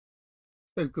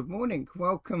So, good morning.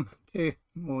 Welcome to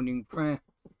morning prayer.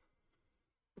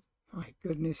 My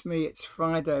goodness me, it's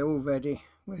Friday already.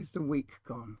 Where's the week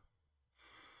gone?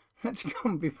 Let's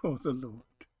come before the Lord.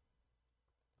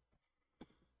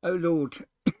 O Lord,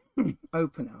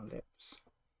 open our lips,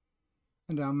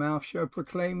 and our mouth shall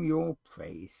proclaim your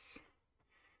praise.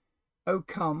 O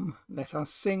come, let us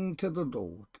sing to the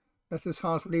Lord. Let us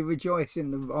heartily rejoice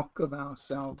in the rock of our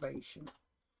salvation.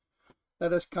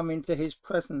 Let us come into his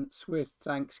presence with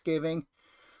thanksgiving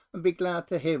and be glad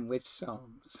to him with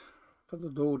psalms. For the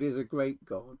Lord is a great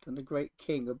God and a great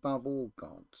King above all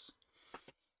gods.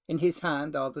 In his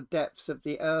hand are the depths of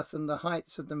the earth, and the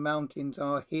heights of the mountains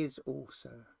are his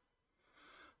also.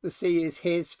 The sea is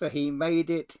his, for he made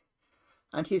it,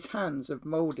 and his hands have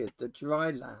moulded the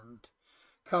dry land.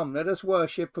 Come, let us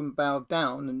worship and bow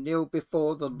down and kneel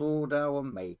before the Lord our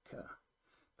Maker.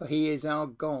 For he is our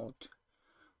God.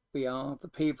 We are the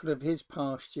people of his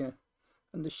pasture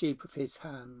and the sheep of his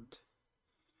hand.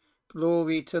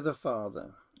 Glory to the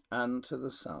Father, and to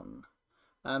the Son,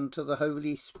 and to the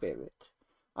Holy Spirit,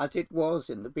 as it was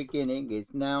in the beginning, is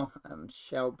now, and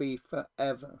shall be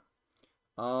forever.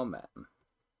 Amen.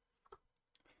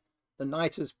 The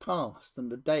night has passed,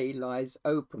 and the day lies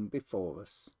open before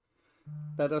us.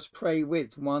 Let us pray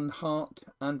with one heart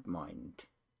and mind.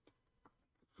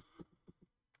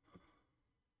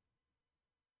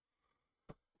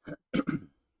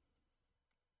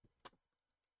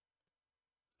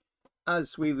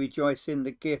 As we rejoice in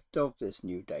the gift of this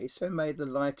new day, so may the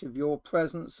light of your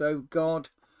presence, O God,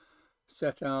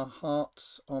 set our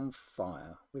hearts on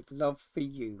fire with love for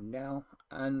you now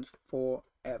and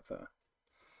forever.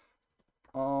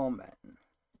 Amen.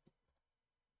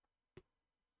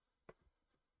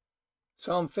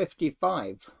 Psalm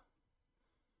 55.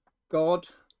 God,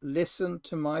 listen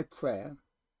to my prayer.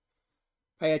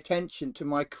 Pay attention to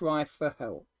my cry for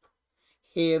help.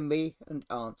 Hear me and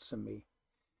answer me.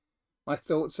 My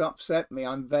thoughts upset me.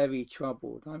 I'm very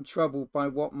troubled. I'm troubled by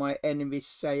what my enemies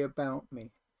say about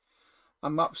me.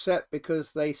 I'm upset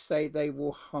because they say they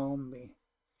will harm me.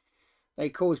 They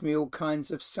cause me all kinds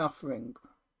of suffering.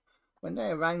 When they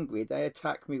are angry, they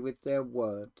attack me with their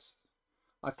words.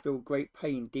 I feel great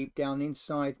pain deep down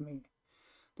inside me.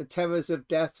 The terrors of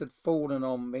death had fallen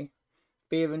on me.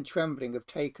 Fear and trembling have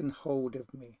taken hold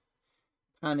of me.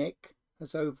 Panic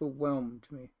has overwhelmed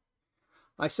me.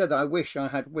 I said I wish I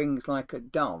had wings like a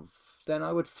dove. Then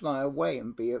I would fly away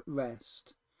and be at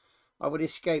rest. I would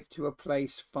escape to a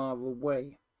place far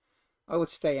away. I would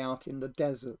stay out in the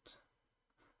desert.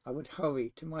 I would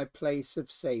hurry to my place of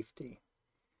safety.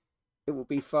 It will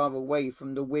be far away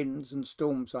from the winds and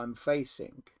storms I'm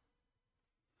facing.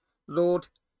 Lord,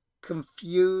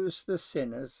 confuse the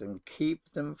sinners and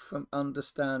keep them from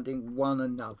understanding one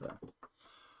another.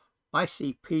 I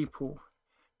see people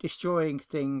destroying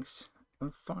things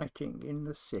and fighting in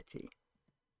the city.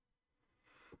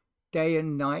 Day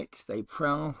and night they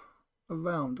prowl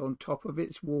around on top of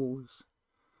its walls.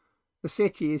 The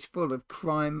city is full of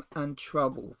crime and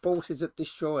trouble. Forces that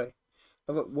destroy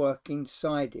are at work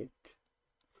inside it.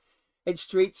 Its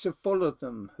streets are full of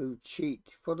them who cheat,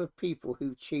 full of people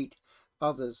who cheat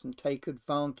others and take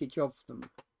advantage of them.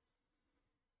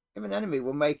 If an enemy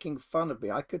were making fun of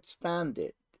me, I could stand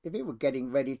it. If he were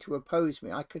getting ready to oppose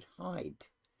me, I could hide.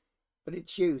 But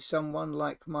it's you, someone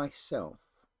like myself.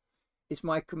 It's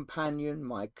my companion,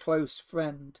 my close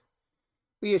friend.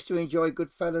 We used to enjoy good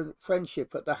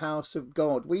friendship at the house of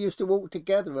God. We used to walk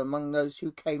together among those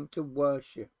who came to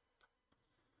worship.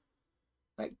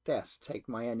 Let death take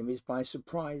my enemies by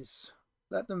surprise.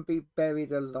 Let them be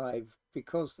buried alive,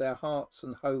 because their hearts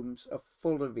and homes are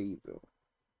full of evil.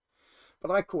 But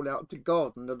I call out to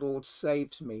God, and the Lord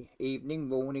saves me. Evening,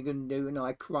 morning, and noon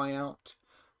I cry out,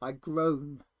 I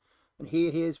groan, and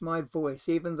he hears my voice.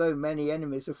 Even though many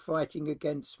enemies are fighting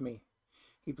against me,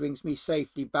 he brings me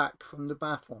safely back from the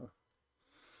battle.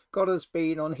 God has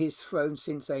been on his throne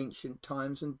since ancient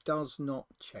times and does not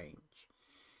change.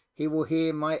 He will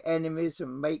hear my enemies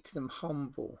and make them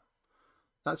humble.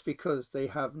 That's because they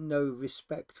have no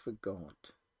respect for God.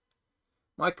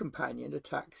 My companion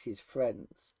attacks his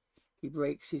friends. He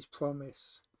breaks his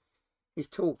promise. His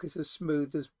talk is as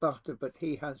smooth as butter, but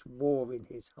he has war in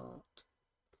his heart.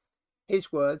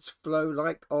 His words flow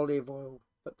like olive oil,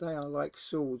 but they are like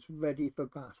swords ready for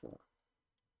battle.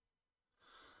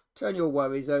 Turn your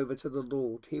worries over to the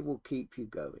Lord. He will keep you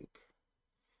going.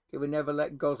 He will never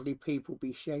let godly people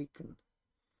be shaken.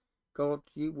 God,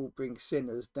 you will bring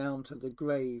sinners down to the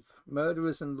grave.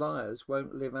 Murderers and liars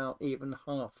won't live out even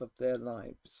half of their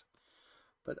lives.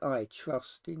 But I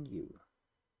trust in you.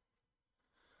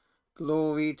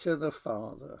 Glory to the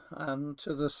Father, and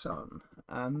to the Son,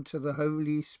 and to the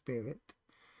Holy Spirit,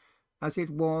 as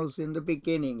it was in the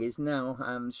beginning, is now,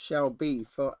 and shall be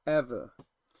for ever.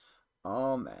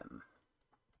 Amen.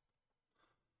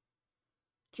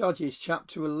 Judges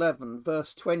chapter 11,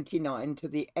 verse 29 to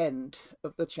the end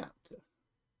of the chapter.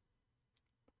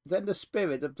 Then the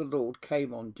Spirit of the Lord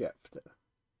came on Jephthah.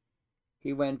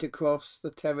 He went across the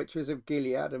territories of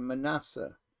Gilead and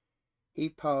Manasseh. He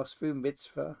passed through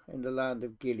Mizpah in the land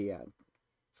of Gilead.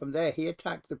 From there he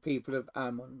attacked the people of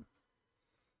Ammon.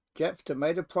 Jephthah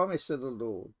made a promise to the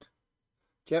Lord.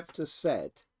 Jephthah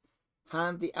said,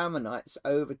 "Hand the Ammonites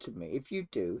over to me. If you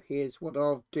do, here's what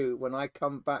I'll do when I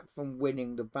come back from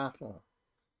winning the battle.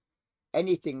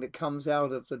 Anything that comes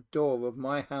out of the door of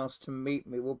my house to meet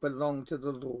me will belong to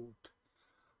the Lord.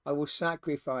 I will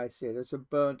sacrifice it as a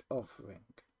burnt offering."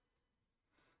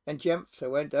 Then Jephthah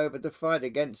went over to fight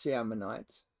against the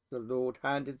Ammonites. The Lord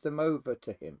handed them over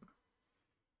to him.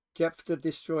 Jephthah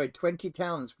destroyed 20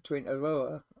 towns between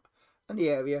Aroer and the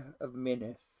area of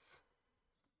Minnith.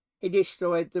 He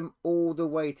destroyed them all the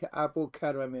way to Abel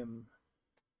Keramim.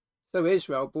 So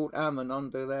Israel brought Ammon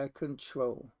under their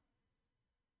control.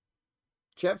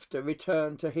 Jephthah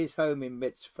returned to his home in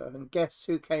Mizpah, and guess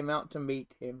who came out to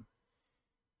meet him?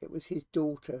 It was his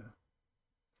daughter.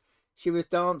 She was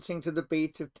dancing to the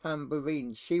beat of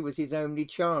tambourines. She was his only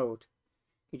child.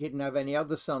 He didn't have any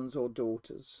other sons or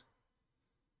daughters.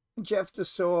 When Jephthah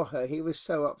saw her, he was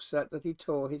so upset that he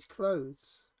tore his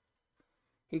clothes.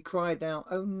 He cried out,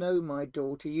 "Oh no, my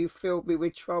daughter, you filled me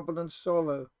with trouble and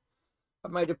sorrow.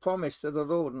 I've made a promise to the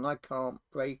Lord and I can't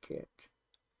break it."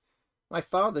 "My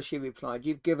father," she replied,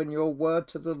 "you've given your word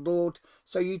to the Lord,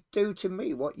 so you do to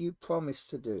me what you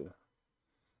promised to do.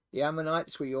 The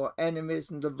Ammonites were your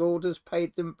enemies, and the Lord has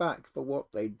paid them back for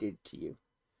what they did to you.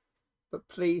 But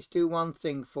please do one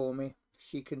thing for me,"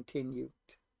 she continued.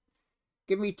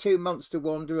 "Give me 2 months to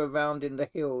wander around in the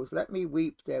hills. Let me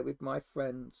weep there with my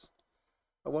friends.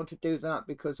 I want to do that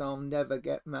because I'll never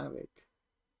get married."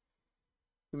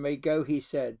 "You may go," he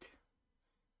said.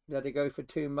 He let her go for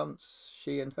 2 months.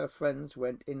 She and her friends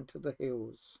went into the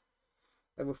hills.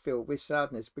 They were filled with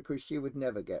sadness because she would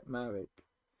never get married.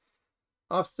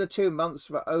 After the 2 months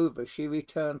were over, she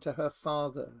returned to her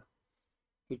father.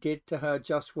 He did to her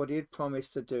just what he had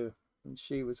promised to do, and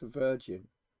she was a virgin.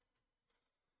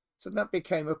 So that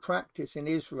became a practice in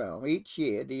Israel. Each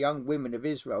year, the young women of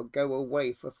Israel go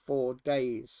away for 4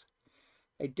 days.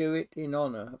 They do it in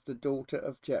honor of the daughter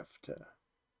of Jephthah.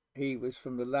 He was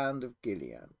from the land of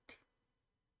Gilead.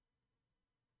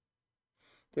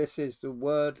 This is the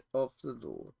word of the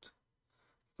Lord.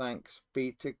 Thanks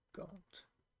be to God.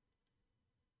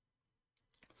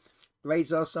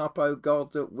 Raise us up, O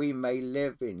God, that we may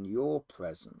live in your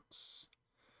presence.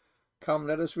 Come,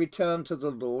 let us return to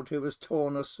the Lord, who has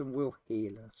torn us and will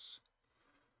heal us.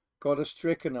 God has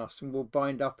stricken us and will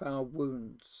bind up our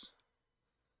wounds.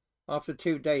 After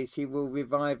 2 days he will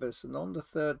revive us, and on the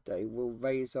 3rd day will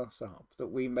raise us up, that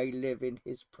we may live in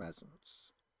his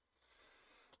presence.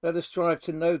 Let us strive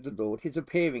to know the Lord. His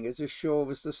appearing is as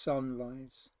sure as the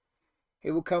sunrise. He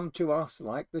will come to us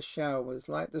like the showers,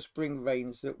 like the spring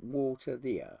rains that water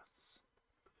the earth.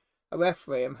 O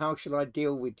Ephraim, how shall I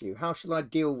deal with you? How shall I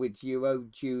deal with you, O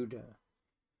Judah?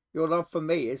 Your love for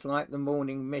me is like the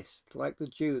morning mist, like the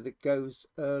dew that goes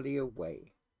early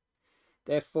away.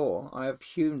 Therefore I have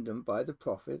hewn them by the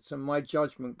prophets, and my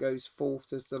judgment goes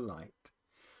forth as the light.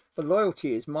 For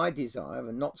loyalty is my desire,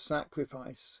 and not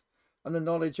sacrifice, and the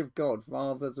knowledge of God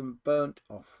rather than burnt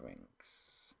offerings.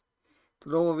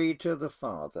 Glory to the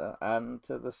Father, and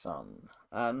to the Son,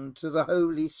 and to the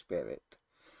Holy Spirit,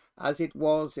 as it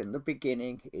was in the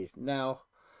beginning, is now,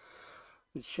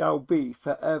 and shall be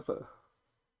for ever.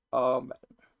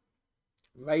 Amen.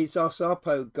 Raise us up,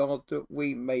 O God, that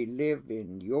we may live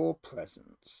in your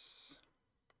presence.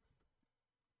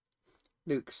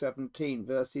 Luke 17,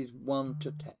 verses 1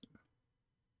 to 10.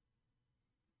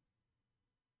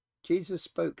 Jesus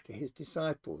spoke to his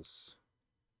disciples.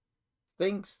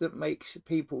 "Things that make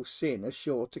people sin are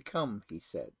sure to come," he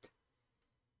said.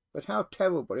 "But how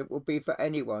terrible it will be for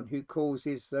anyone who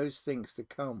causes those things to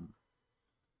come.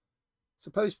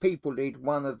 Suppose people lead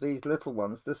one of these little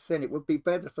ones to sin. It would be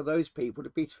better for those people to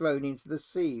be thrown into the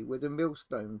sea with a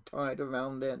millstone tied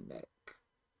around their neck.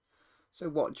 So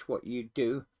watch what you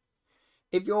do.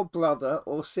 If your brother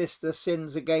or sister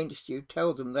sins against you,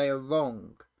 tell them they are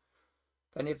wrong.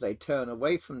 Then if they turn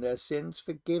away from their sins,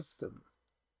 forgive them.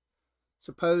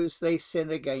 Suppose they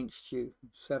sin against you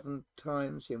 7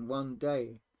 times in 1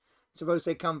 day. Suppose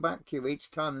they come back to you each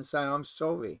time and say, 'I'm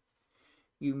sorry.'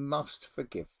 You must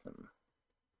forgive them.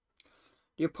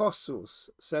 The apostles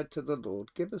said to the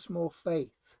Lord, "Give us more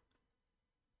faith."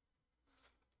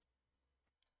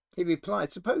 He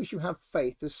replied, "Suppose you have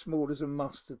faith as small as a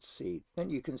mustard seed.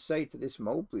 Then you can say to this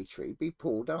mulberry tree, 'Be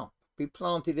pulled up, be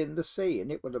planted in the sea,'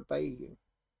 and it will obey you.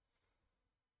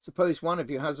 Suppose one of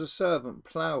you has a servant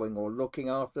ploughing or looking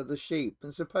after the sheep,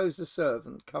 and suppose the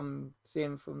servant comes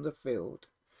in from the field.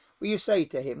 Will you say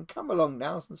to him, 'Come along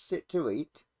now and sit to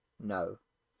eat'? No.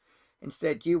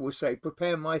 Instead, you will say,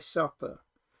 'Prepare my supper.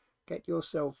 Get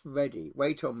yourself ready.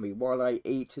 Wait on me while I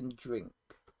eat and drink.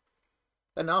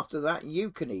 Then after that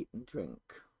you can eat and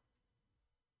drink.'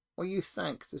 Or you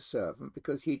thank the servant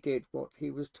because he did what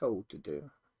he was told to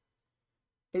do.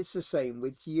 It's the same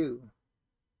with you.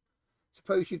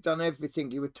 Suppose you've done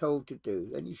everything you were told to do.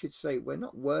 Then you should say, 'We're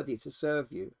not worthy to serve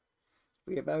you.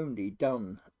 We have only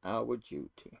done our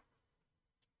duty.'"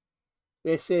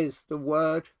 This is the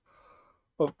word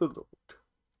of the Lord.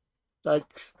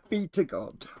 Thanks be to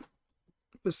God.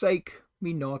 Forsake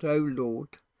me not, O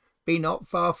Lord. Be not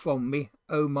far from me,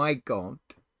 O my God.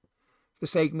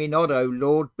 Forsake me not, O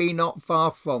Lord. Be not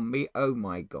far from me, O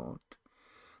my God.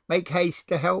 Make haste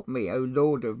to help me, O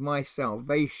Lord of my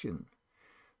salvation.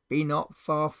 Be not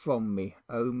far from me,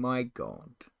 O my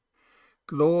God.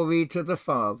 Glory to the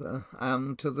Father,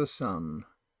 and to the Son,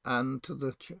 and to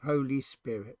the Holy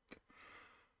Spirit.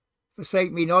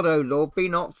 Forsake me not, O Lord. Be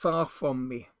not far from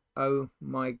me, O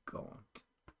my God.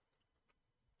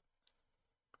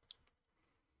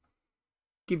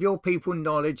 Give your people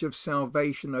knowledge of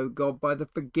salvation, O God, by the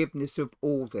forgiveness of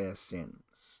all their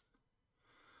sins.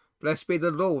 Blessed be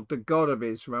the Lord, the God of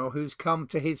Israel, who's come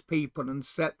to his people and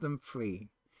set them free.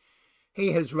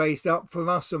 He has raised up for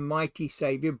us a mighty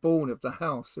Saviour, born of the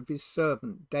house of his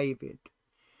servant David.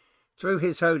 Through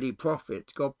his holy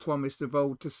prophets, God promised of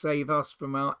old to save us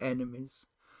from our enemies,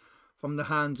 from the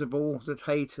hands of all that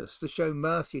hate us, to show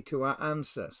mercy to our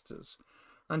ancestors,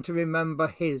 and to remember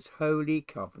his holy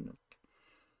covenant.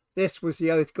 This was the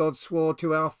oath God swore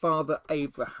to our father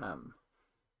Abraham,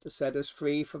 to set us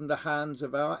free from the hands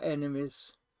of our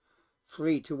enemies,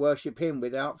 free to worship him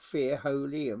without fear,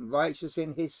 holy and righteous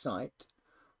in his sight,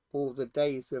 all the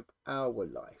days of our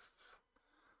life.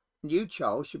 And you,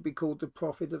 Charles, should be called the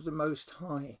prophet of the Most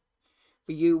High,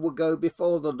 for you will go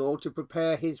before the Lord to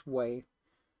prepare his way,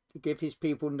 to give his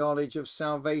people knowledge of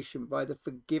salvation by the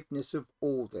forgiveness of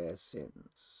all their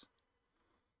sins.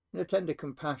 In the tender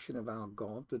compassion of our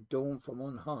God, the dawn from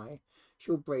on high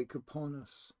shall break upon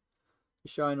us, to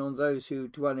shine on those who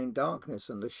dwell in darkness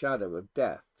and the shadow of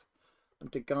death,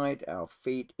 and to guide our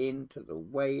feet into the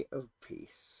way of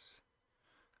peace.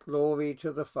 Glory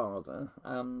to the Father,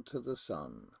 and to the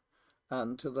Son,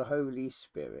 and to the Holy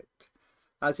Spirit,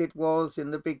 as it was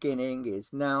in the beginning,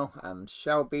 is now, and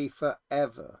shall be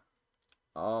forever.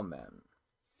 Amen.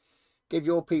 Give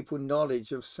your people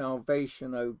knowledge of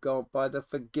salvation, O God, by the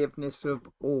forgiveness of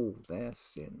all their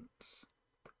sins.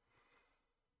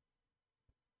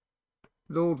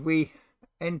 Lord, we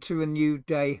enter a new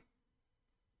day.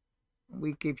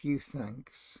 We give you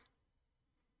thanks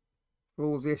for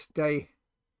all this day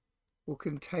will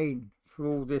contain, for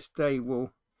all this day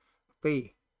will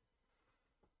be,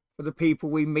 for the people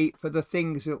we meet, for the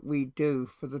things that we do,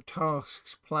 for the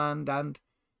tasks planned and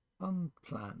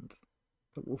unplanned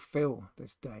that will fill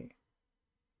this day.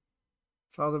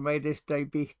 Father, may this day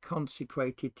be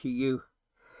consecrated to you.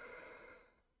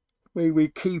 May we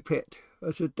keep it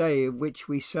as a day in which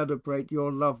we celebrate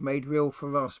your love made real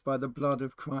for us by the blood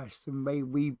of Christ, and may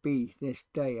we be this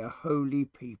day a holy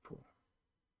people.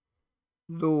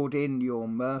 Lord, in your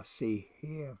mercy,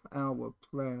 hear our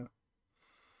prayer.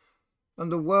 And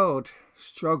the world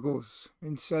struggles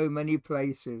in so many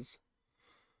places.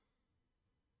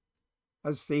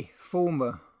 As the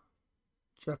former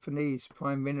Japanese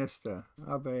Prime Minister,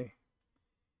 Abe,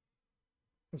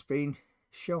 has been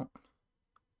shot,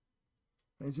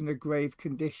 is in a grave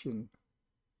condition.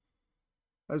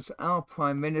 As our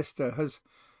Prime Minister has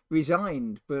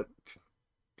resigned but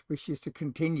wishes to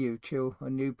continue till a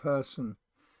new person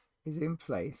is in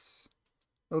place,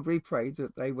 Lord, we pray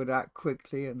that they would act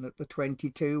quickly and that the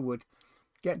 22 would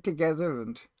get together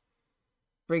and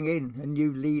bring in a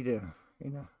new leader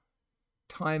in a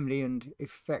timely and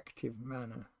effective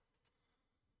manner.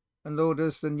 And Lord,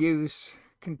 as the news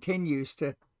continues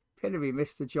to pillory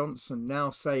Mr. Johnson, now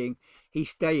saying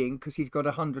he's staying because he's got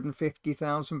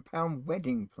 £150,000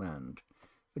 wedding planned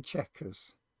for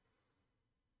Chequers.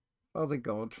 Father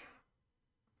God,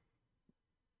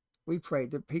 we pray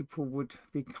that people would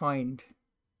be kind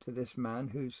to this man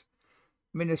whose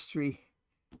ministry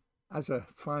as a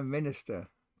Prime Minister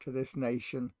to this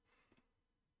nation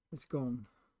is gone.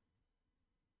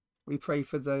 We pray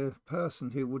for the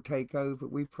person who will take over.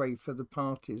 We pray for the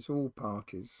parties, all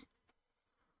parties.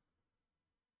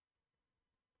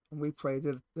 And we pray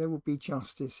that there will be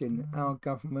justice in our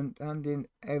government and in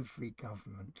every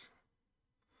government.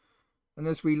 And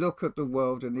as we look at the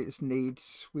world and its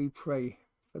needs, we pray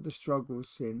for the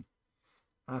struggles in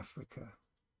Africa.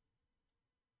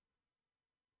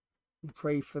 We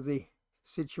pray for the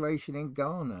situation in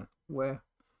Ghana, where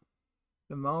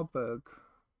the Marburg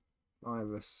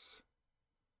virus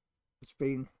has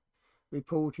been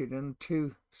reported and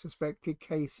 2 suspected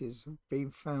cases have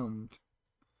been found.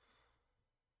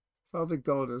 Father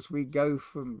God, as we go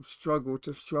from struggle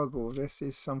to struggle, this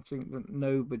is something that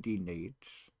nobody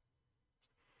needs.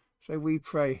 So we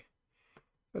pray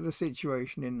for the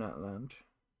situation in that land.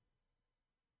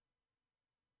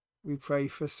 We pray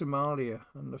for Somalia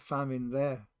and the famine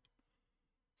there,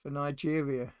 for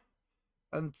Nigeria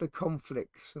and the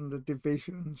conflicts and the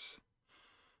divisions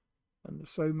and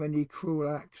so many cruel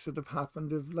acts that have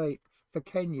happened of late, for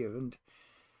Kenya and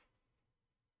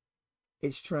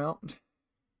its drought,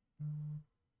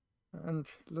 and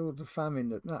Lord, the famine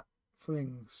that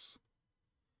brings.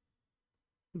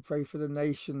 We pray for the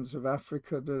nations of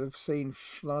Africa that have seen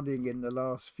flooding in the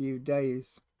last few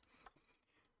days.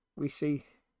 We see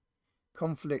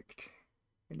conflict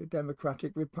in the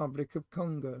Democratic Republic of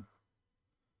Congo.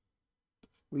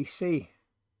 We see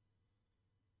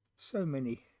so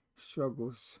many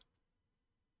struggles.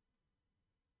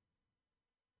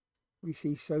 We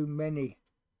see so many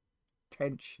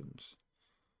tensions.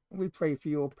 And we pray for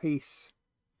your peace.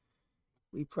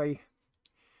 We pray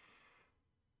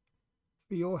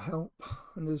for your help.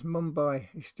 And as Mumbai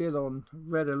is still on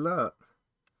red alert,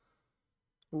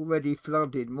 already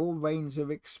flooded, more rains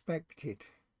are expected.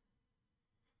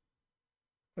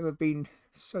 There have been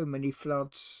so many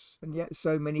floods and yet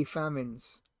so many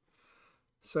famines,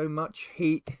 so much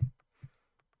heat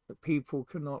that people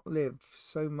cannot live,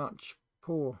 so much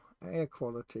poor air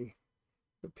quality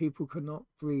that people cannot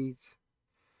breathe.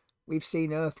 We've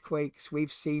seen earthquakes,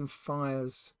 we've seen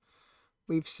fires,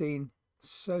 we've seen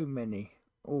so many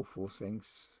awful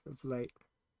things of late.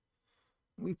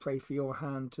 We pray for your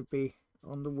hand to be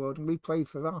on the world, and we pray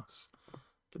for us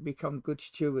to become good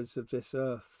stewards of this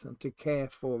earth and to care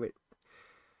for it.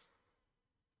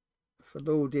 For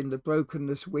Lord, in the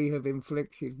brokenness we have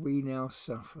inflicted, we now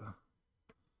suffer.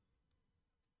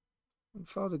 And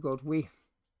Father God, we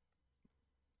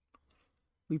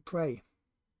pray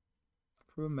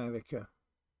for America.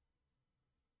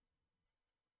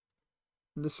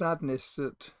 And the sadness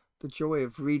that the joy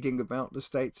of reading about the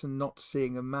States and not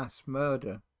seeing a mass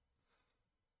murder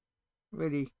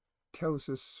really tells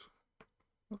us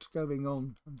what's going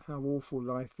on and how awful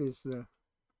life is there.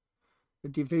 The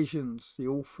divisions, the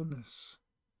awfulness,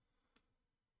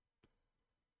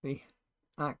 the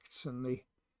acts and the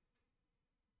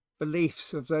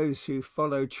beliefs of those who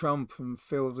follow Trump and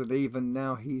feel that even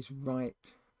now he's right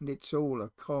and it's all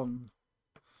a con.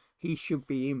 He should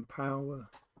be in power.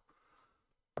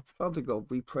 Father God,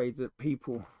 we pray that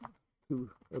people who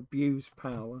abuse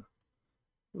power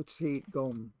would see it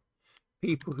gone.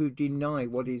 People who deny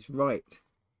what is right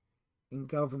in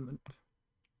government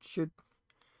should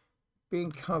be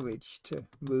encouraged to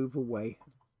move away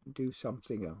and do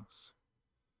something else.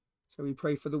 So we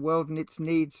pray for the world and its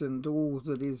needs and all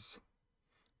that is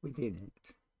within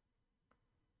it.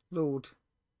 Lord,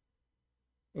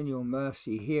 in your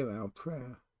mercy, hear our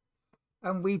prayer.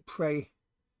 And we pray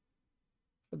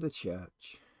for the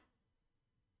church.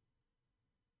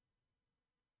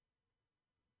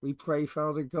 We pray,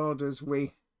 Father God, as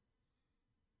we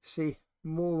see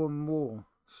more and more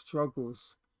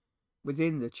struggles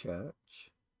within the church.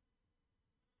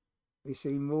 We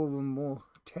see more and more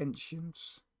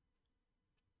tensions.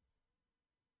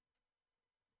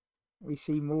 We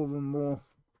see more and more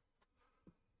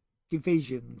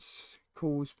divisions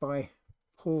caused by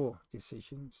poor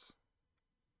decisions.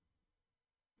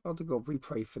 Father God, we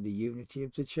pray for the unity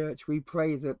of the church. We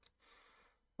pray that,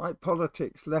 like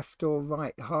politics, left or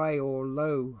right, high or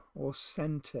low or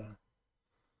centre,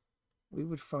 we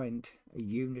would find a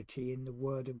unity in the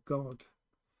Word of God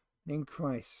and in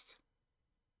Christ,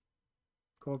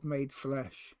 God made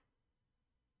flesh.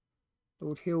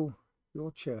 Lord, heal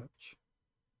your church,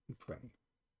 we pray.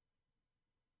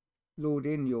 Lord,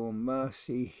 in your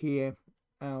mercy, hear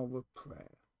our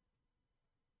prayer.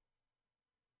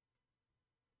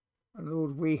 And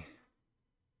Lord, we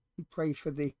pray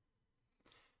for the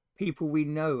people we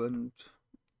know and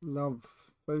love,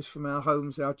 those from our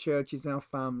homes, our churches, our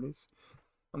families.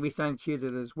 And we thank you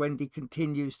that as Wendy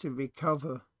continues to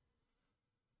recover,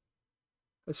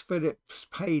 as Philip's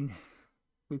pain,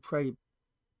 we pray,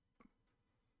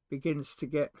 begins to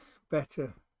get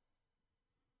better.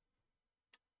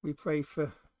 We pray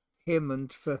for him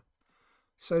and for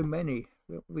so many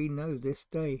that we know this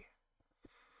day.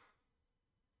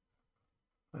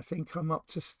 I think I'm up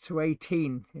to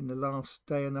 18 in the last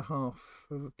day and a half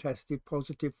who have tested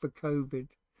positive for COVID,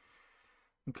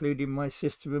 including my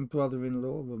sister and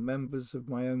brother-in-law and members of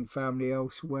my own family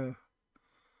elsewhere.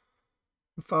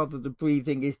 And Father, the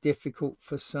breathing is difficult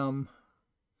for some.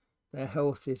 Their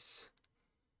health is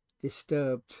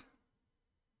disturbed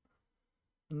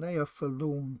and they are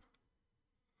forlorn.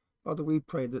 Father, we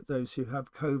pray that those who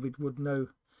have COVID would know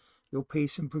your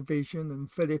peace and provision. And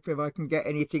Philip, if I can get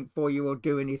anything for you or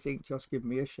do anything, just give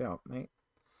me a shout, mate.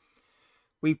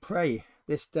 We pray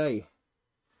this day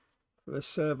for a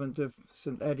servant of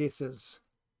St. Editha's,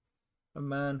 a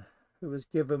man who has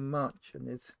given much and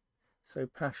is so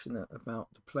passionate about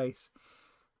the place.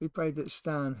 We pray that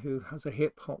Stan, who has a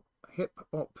hip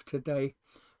hop today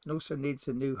and also needs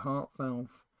a new heart valve,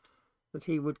 that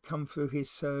he would come through his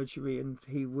surgery and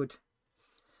he would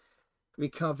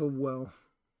recover well.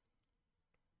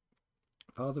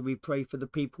 Father, we pray for the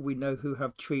people we know who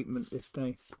have treatment this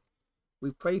day.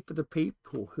 We pray for the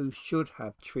people who should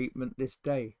have treatment this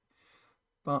day,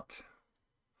 but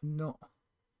not.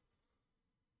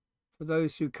 For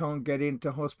those who can't get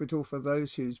into hospital, for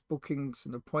those whose bookings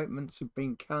and appointments have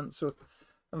been cancelled,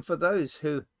 and for those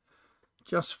who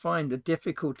just find the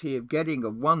difficulty of getting a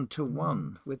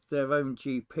one-to-one with their own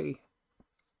GP,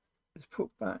 has put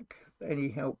back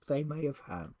any help they may have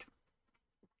had.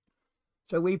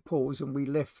 So we pause and we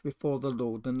lift before the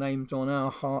Lord the names on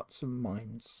our hearts and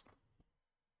minds.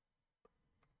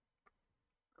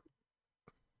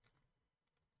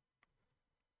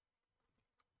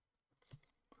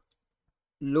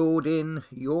 Lord, in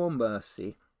your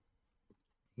mercy,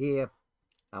 hear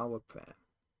our prayer.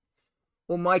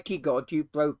 Almighty God,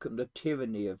 you've broken the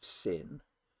tyranny of sin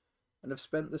and have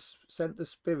sent the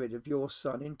Spirit of your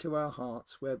Son into our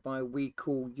hearts, whereby we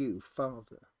call you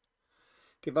Father.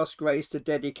 Give us grace to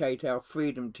dedicate our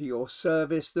freedom to your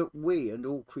service, that we and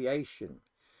all creation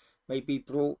may be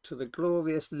brought to the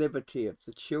glorious liberty of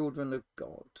the children of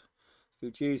God.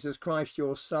 Through Jesus Christ,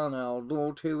 your Son, our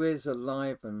Lord, who is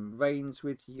alive and reigns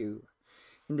with you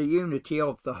in the unity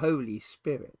of the Holy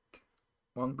Spirit,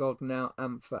 one God, now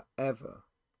and forever.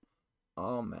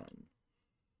 Amen.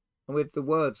 And with the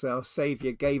words our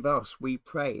Saviour gave us, we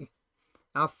pray,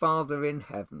 Our Father in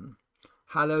heaven,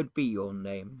 hallowed be your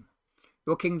name.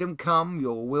 Your kingdom come,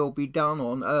 your will be done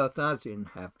on earth as in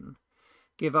heaven.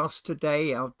 Give us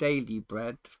today our daily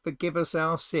bread. Forgive us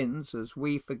our sins as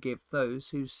we forgive those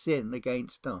who sin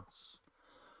against us.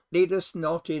 Lead us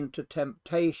not into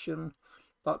temptation,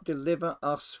 but deliver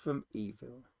us from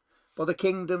evil. For the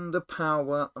kingdom, the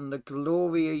power, and the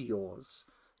glory are yours,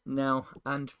 now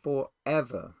and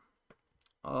forever.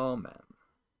 Amen.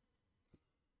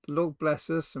 The Lord bless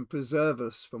us and preserve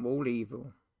us from all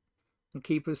evil, and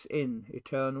keep us in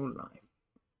eternal life.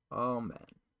 Amen.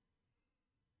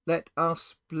 Let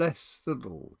us bless the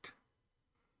Lord.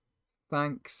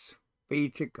 Thanks be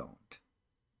to God.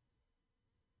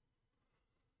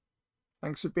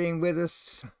 Thanks for being with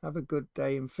us. Have a good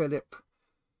day. And Philip,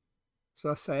 as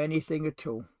I say anything at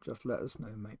all, just let us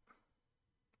know, mate.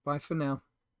 Bye for now.